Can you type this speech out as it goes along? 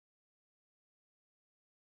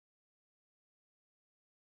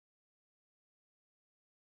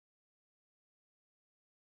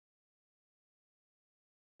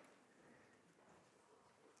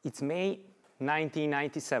It's May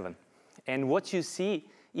 1997, and what you see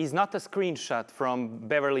is not a screenshot from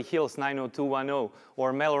Beverly Hills 90210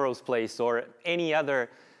 or Melrose Place or any other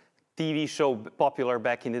TV show popular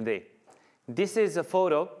back in the day. This is a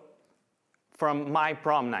photo from my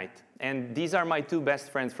prom night, and these are my two best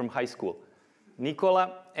friends from high school,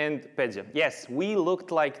 Nikola and Peđa. Yes, we looked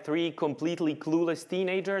like three completely clueless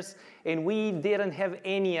teenagers, and we didn't have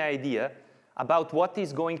any idea about what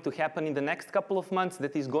is going to happen in the next couple of months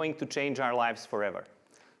that is going to change our lives forever.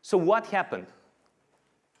 So what happened?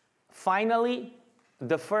 Finally,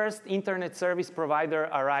 the first internet service provider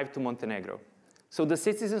arrived to Montenegro. So the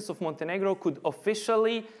citizens of Montenegro could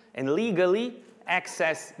officially and legally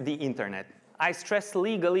access the internet. I stress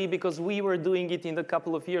legally because we were doing it in the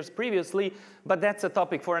couple of years previously, but that's a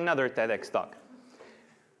topic for another TEDx talk.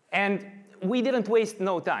 And we didn't waste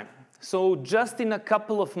no time. So just in a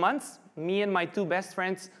couple of months, me and my two best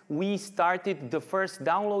friends, we started the first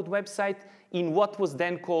download website in what was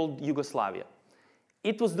then called Yugoslavia.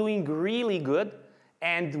 It was doing really good,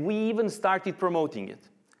 and we even started promoting it.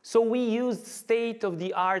 So we used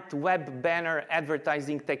state-of-the-art web banner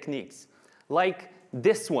advertising techniques, like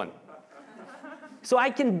this one. So I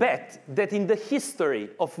can bet that in the history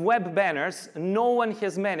of web banners, no one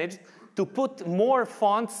has managed to put more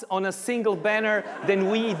fonts on a single banner than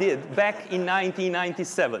we did back in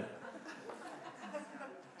 1997.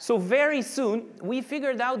 So very soon, we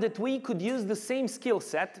figured out that we could use the same skill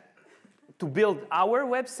set to build our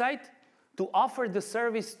website, to offer the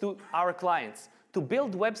service to our clients, to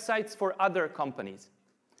build websites for other companies.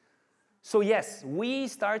 So yes, we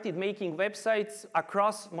started making websites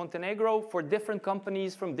across Montenegro for different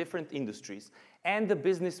companies from different industries, and the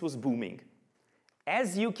business was booming.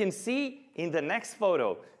 As you can see in the next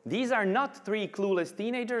photo, these are not three clueless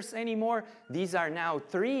teenagers anymore. These are now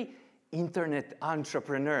three internet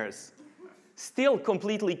entrepreneurs. Still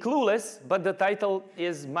completely clueless, but the title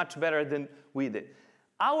is much better than we did.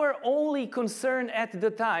 Our only concern at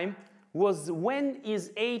the time was, when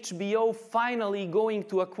is HBO finally going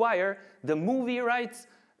to acquire the movie rights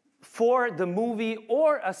for the movie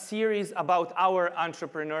or a series about our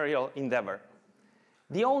entrepreneurial endeavor?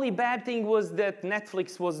 The only bad thing was that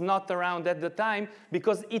Netflix was not around at the time,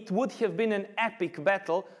 because it would have been an epic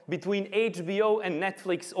battle between HBO and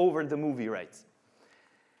Netflix over the movie rights.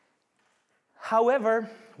 However,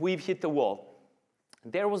 we've hit a wall.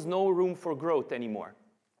 There was no room for growth anymore.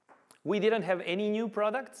 We didn't have any new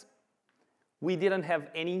products. We didn't have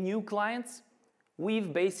any new clients.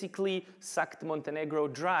 We've basically sucked Montenegro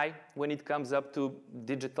dry when it comes up to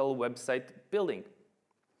digital website building.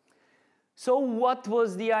 So what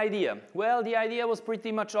was the idea? Well, the idea was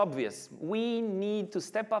pretty much obvious. We need to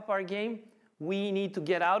step up our game, we need to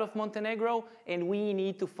get out of Montenegro, and we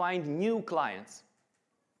need to find new clients.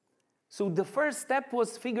 So the first step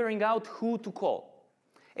was figuring out who to call.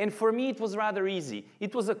 And for me, it was rather easy.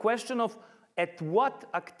 It was a question of, at what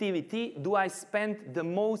activity do I spend the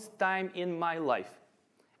most time in my life?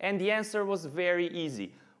 And the answer was very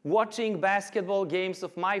easy. Watching basketball games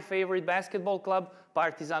of my favorite basketball club,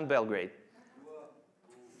 Partizan Belgrade.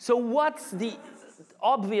 So what's the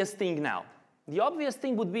obvious thing now? The obvious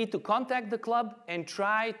thing would be to contact the club and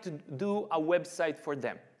try to do a website for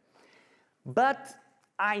them. But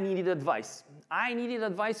I needed advice. I needed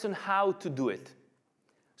advice on how to do it.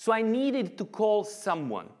 So I needed to call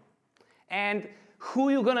someone. And who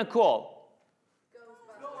are you gonna call?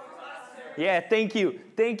 Ghostbusters. Yeah, thank you.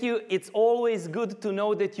 Thank you. It's always good to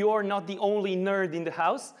know that you're not the only nerd in the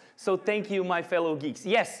house. So thank you, my fellow geeks.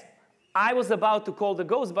 Yes, I was about to call the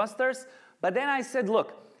Ghostbusters, but then I said,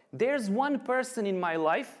 look, there's one person in my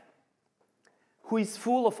life who is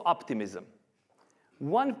full of optimism.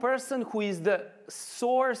 One person who is the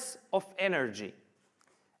source of energy.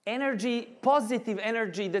 Energy, positive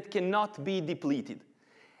energy that cannot be depleted.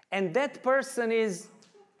 And that person is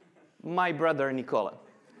my brother, Nikola.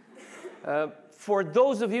 For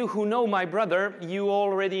those of you who know my brother, you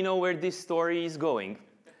already know where this story is going.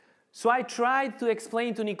 So I tried to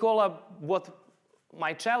explain to Nikola what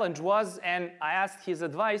my challenge was, and I asked his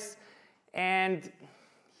advice, and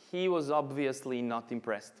he was obviously not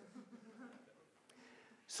impressed.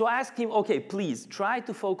 So I asked him, okay, please, try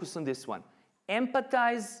to focus on this one.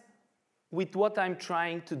 Empathize with what I'm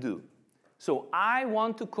trying to do. So I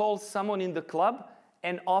want to call someone in the club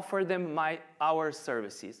and offer them our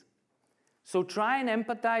services. So try and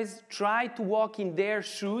empathize, try to walk in their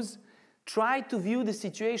shoes, try to view the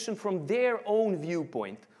situation from their own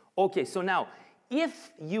viewpoint. Okay, so now,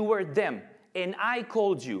 if you were them and I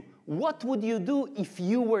called you, what would you do if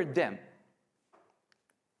you were them?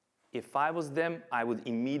 If I was them, I would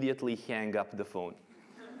immediately hang up the phone.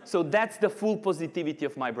 So that's the full positivity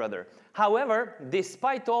of my brother. However,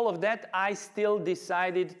 despite all of that, I still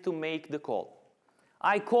decided to make the call.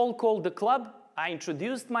 I called the club. I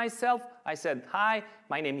introduced myself. I said, hi,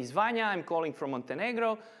 my name is Vanya. I'm calling from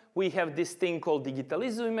Montenegro. We have this thing called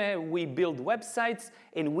Digitalizume. We build websites,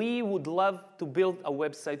 and we would love to build a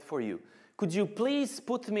website for you. Could you please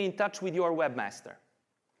put me in touch with your webmaster?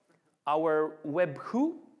 Our web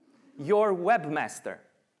who? Your webmaster.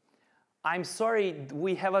 I'm sorry,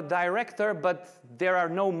 we have a director, but there are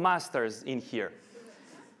no masters in here.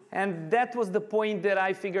 And that was the point that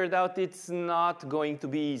I figured out it's not going to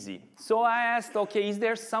be easy. So I asked, okay, is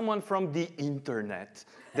there someone from the internet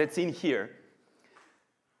that's in here?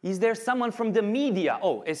 Is there someone from the media?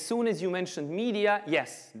 Oh, as soon as you mentioned media,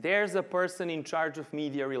 yes, there's a person in charge of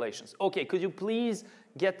media relations. Okay, could you please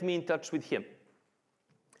get me in touch with him?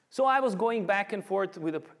 So I was going back and forth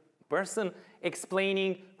with a person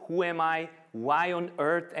explaining who am I, why on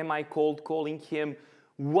earth am I calling him,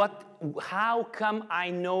 how come I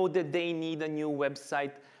know that they need a new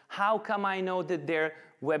website, how come I know that their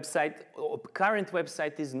website, current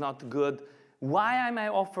website is not good, why am I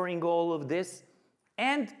offering all of this?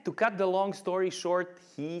 And to cut the long story short,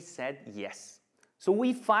 he said yes. So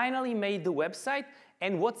we finally made the website,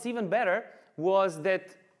 and what's even better was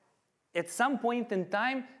that at some point in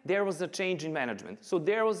time, there was a change in management. So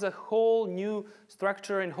there was a whole new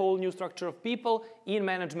structure and whole new structure of people in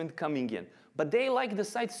management coming in. But they liked the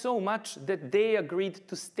site so much that they agreed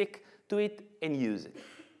to stick to it and use it.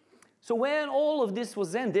 So when all of this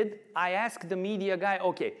was ended, I asked the media guy,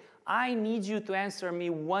 okay, I need you to answer me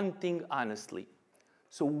one thing honestly.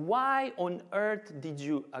 So why on earth did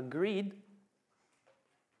you agree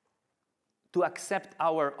to accept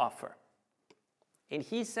our offer? And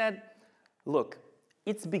he said, look,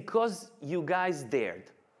 it's because you guys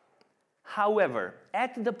dared. However,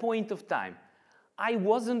 at the point of time, I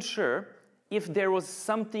wasn't sure if there was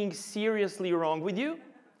something seriously wrong with you,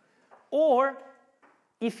 or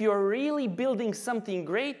if you're really building something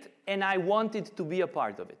great and I wanted to be a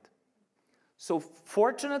part of it. So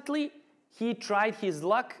fortunately, he tried his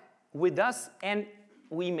luck with us and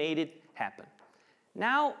we made it happen.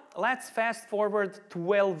 Now, let's fast forward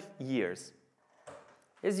 12 years.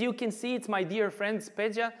 As you can see, it's my dear friends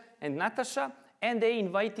Peja and Natasha, and they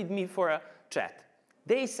invited me for a chat.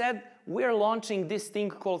 They said, we're launching this thing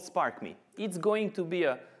called SparkMe. It's going to be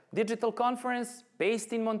a digital conference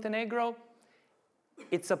based in Montenegro.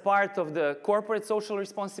 It's a part of the corporate social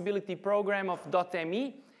responsibility program of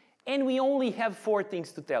 .me, and we only have 4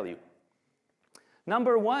 things to tell you.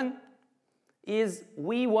 Number 1 is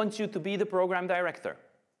we want you to be the program director.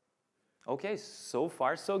 Okay, so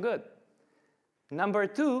far so good. Number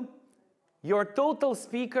 2, your total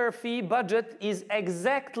speaker fee budget is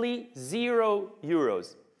exactly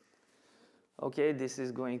 €0. Okay, this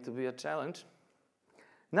is going to be a challenge.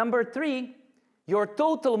 Number 3, your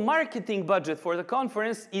total marketing budget for the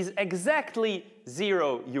conference is exactly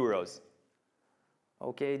 €0.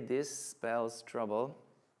 Okay, this spells trouble.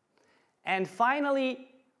 And finally,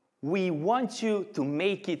 we want you to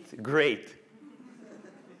make it great.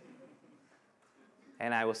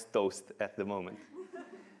 And I was toast at the moment.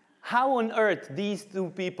 How on earth these 2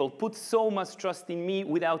 people put so much trust in me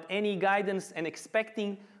without any guidance and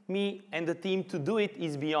expecting me and the team to do it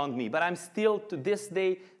is beyond me. But I'm still, to this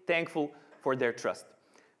day, thankful for their trust.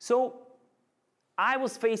 So I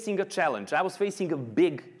was facing a challenge. I was facing a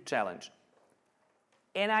big challenge.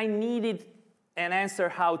 And I needed an answer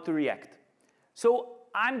how to react. So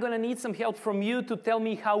I'm going to need some help from you to tell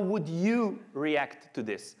me how would you react to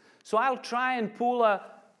this. So I'll try and pull a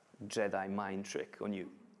Jedi mind trick on you.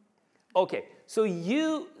 Okay, so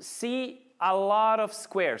you see a lot of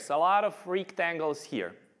squares, a lot of rectangles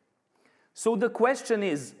here. So the question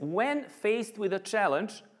is, when faced with a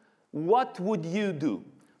challenge, what would you do?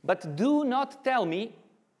 But do not tell me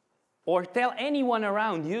or tell anyone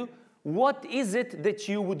around you what is it that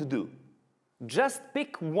you would do. Just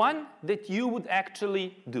pick one that you would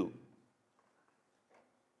actually do.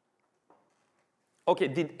 Okay,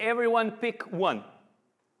 did everyone pick one?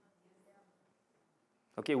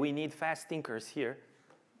 Okay, we need fast thinkers here.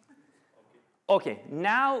 Okay,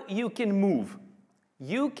 now you can move.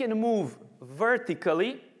 You can move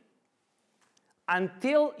vertically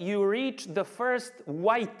until you reach the first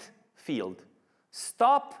white field.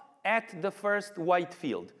 Stop at the first white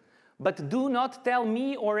field. But do not tell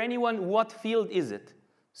me or anyone what field is it.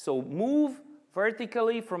 So move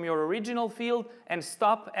vertically from your original field and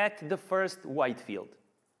stop at the first white field.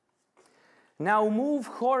 Now move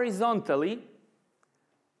horizontally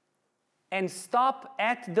and stop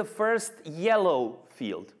at the first yellow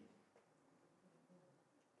field.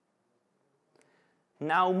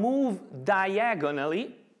 Now move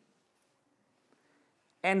diagonally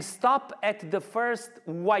and stop at the first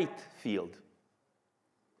white field.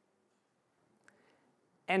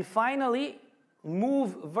 And finally,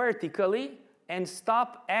 move vertically and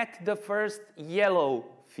stop at the first yellow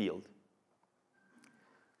field.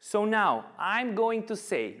 So now, I'm going to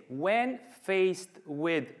say, when faced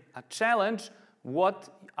with a challenge, what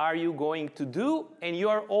are you going to do? And you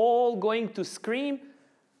are all going to scream.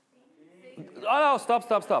 Oh, stop,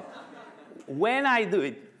 stop, stop. When I do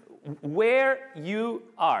it, where you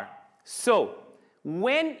are. So,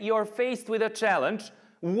 when you're faced with a challenge,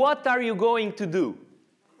 what are you going to do?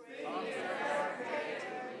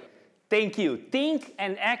 Thank you. Think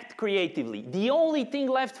and act creatively. The only thing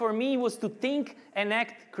left for me was to think and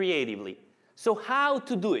act creatively. So how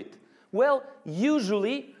to do it? Well,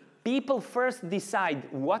 usually people first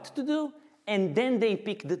decide what to do and then they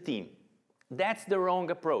pick the theme. That's the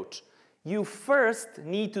wrong approach. You first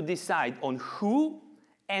need to decide on who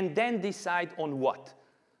and then decide on what.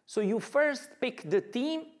 So you first pick the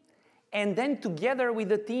theme and then together with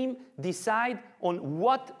the team decide on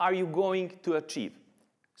what are you going to achieve.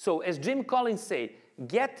 So as Jim Collins said,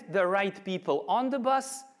 get the right people on the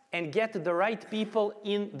bus and get the right people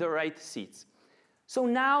in the right seats. So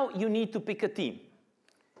now you need to pick a team.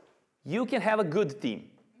 You can have a good team.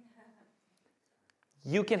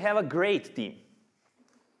 You can have a great team.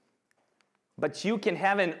 But you can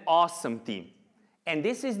have an awesome team. And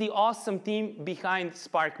this is the awesome team behind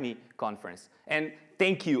SparkMe conference. And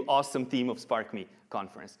thank you, awesome team of SparkMe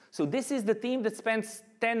conference. So this is the team that spends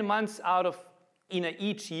 10 months in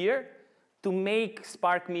each year to make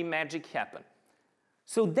SparkMe magic happen.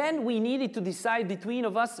 So then we needed to decide between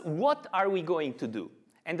of us, what are we going to do?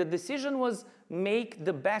 And the decision was make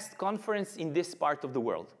the best conference in this part of the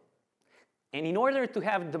world. And in order to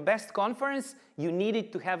have the best conference, you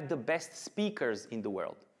needed to have the best speakers in the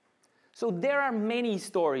world. So there are many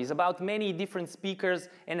stories about many different speakers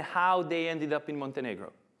and how they ended up in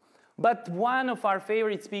Montenegro. But one of our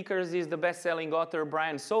favorite speakers is the best-selling author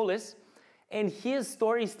Brian Solis, and his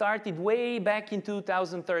story started way back in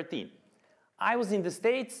 2013. I was in the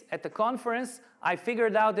States at the conference. I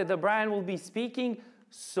figured out that Brian will be speaking,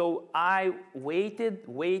 so I waited,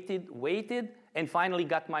 and finally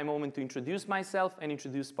got my moment to introduce myself and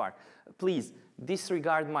introduce Spark. Please,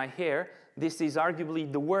 disregard my hair. This is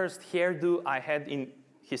arguably the worst hairdo I had in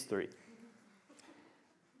history.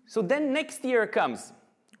 So then next year comes.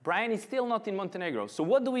 Brian is still not in Montenegro. So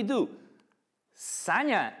what do?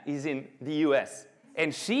 Sanja is in the US,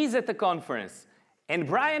 and she's at the conference, and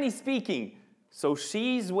Brian is speaking. So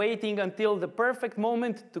she's waiting until the perfect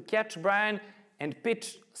moment to catch Brian and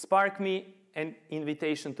pitch SparkMe an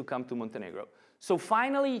invitation to come to Montenegro. So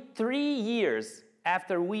finally, 3 years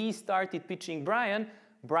after we started pitching Brian,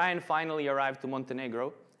 Brian finally arrived to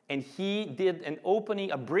Montenegro, and he did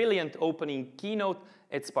a brilliant opening keynote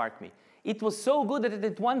at SparkMe. It was so good that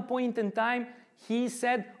at one point in time, he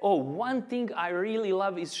said, oh, one thing I really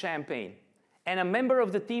love is champagne. And a member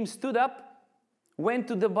of the team stood up, went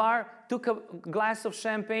to the bar, took a glass of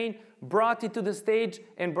champagne, brought it to the stage,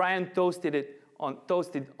 and Brian toasted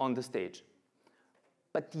on the stage.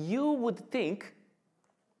 But you would think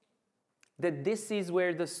that this is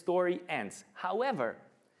where the story ends. However,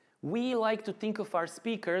 we like to think of our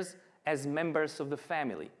speakers as members of the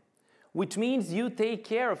family, which means you take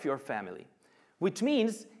care of your family, which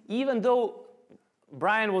means even though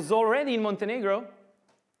Brian was already in Montenegro,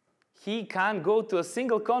 he can't go to a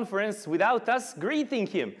single conference without us greeting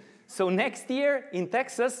him. So next year in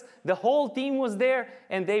Texas, the whole team was there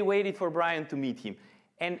and they waited for Brian to meet him.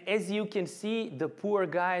 And as you can see, the poor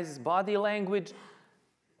guy's body language,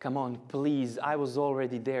 come on, please, I was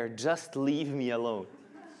already there, just leave me alone.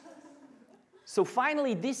 So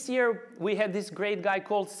finally, this year, we had this great guy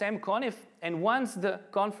called Sam Conniff, and once the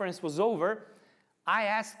conference was over, I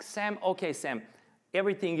asked Sam, okay, Sam,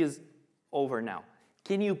 everything is over now.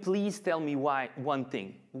 Can you please tell me one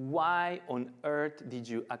thing? Why on earth did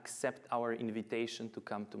you accept our invitation to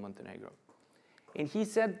come to Montenegro? And he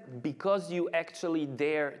said, because you actually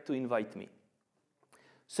dare to invite me.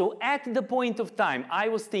 So at the point of time, I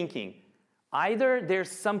was thinking, either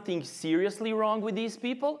there's something seriously wrong with these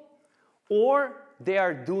people, or they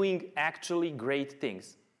are doing actually great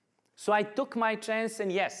things. So I took my chance, and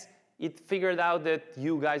yes, it figured out that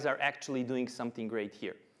you guys are actually doing something great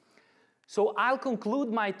here. So I'll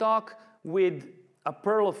conclude my talk with a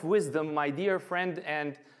pearl of wisdom my dear friend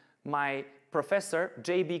and my professor,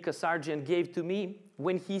 J.B. Kasarjian, gave to me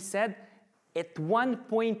when he said, at one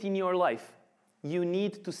point in your life, you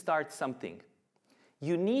need to start something.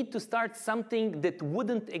 You need to start something that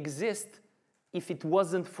wouldn't exist if it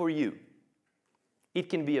wasn't for you. It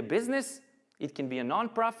can be a business, it can be a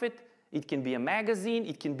nonprofit, it can be a magazine,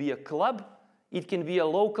 it can be a club, it can be a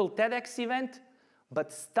local TEDx event,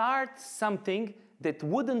 but start something that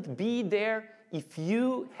wouldn't be there if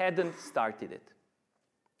you hadn't started it.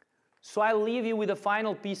 So I'll leave you with a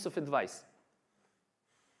final piece of advice.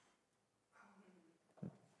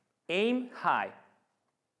 Aim high.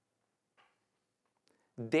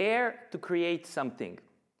 Dare to create something.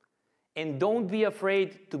 And don't be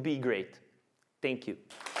afraid to be great. Thank you.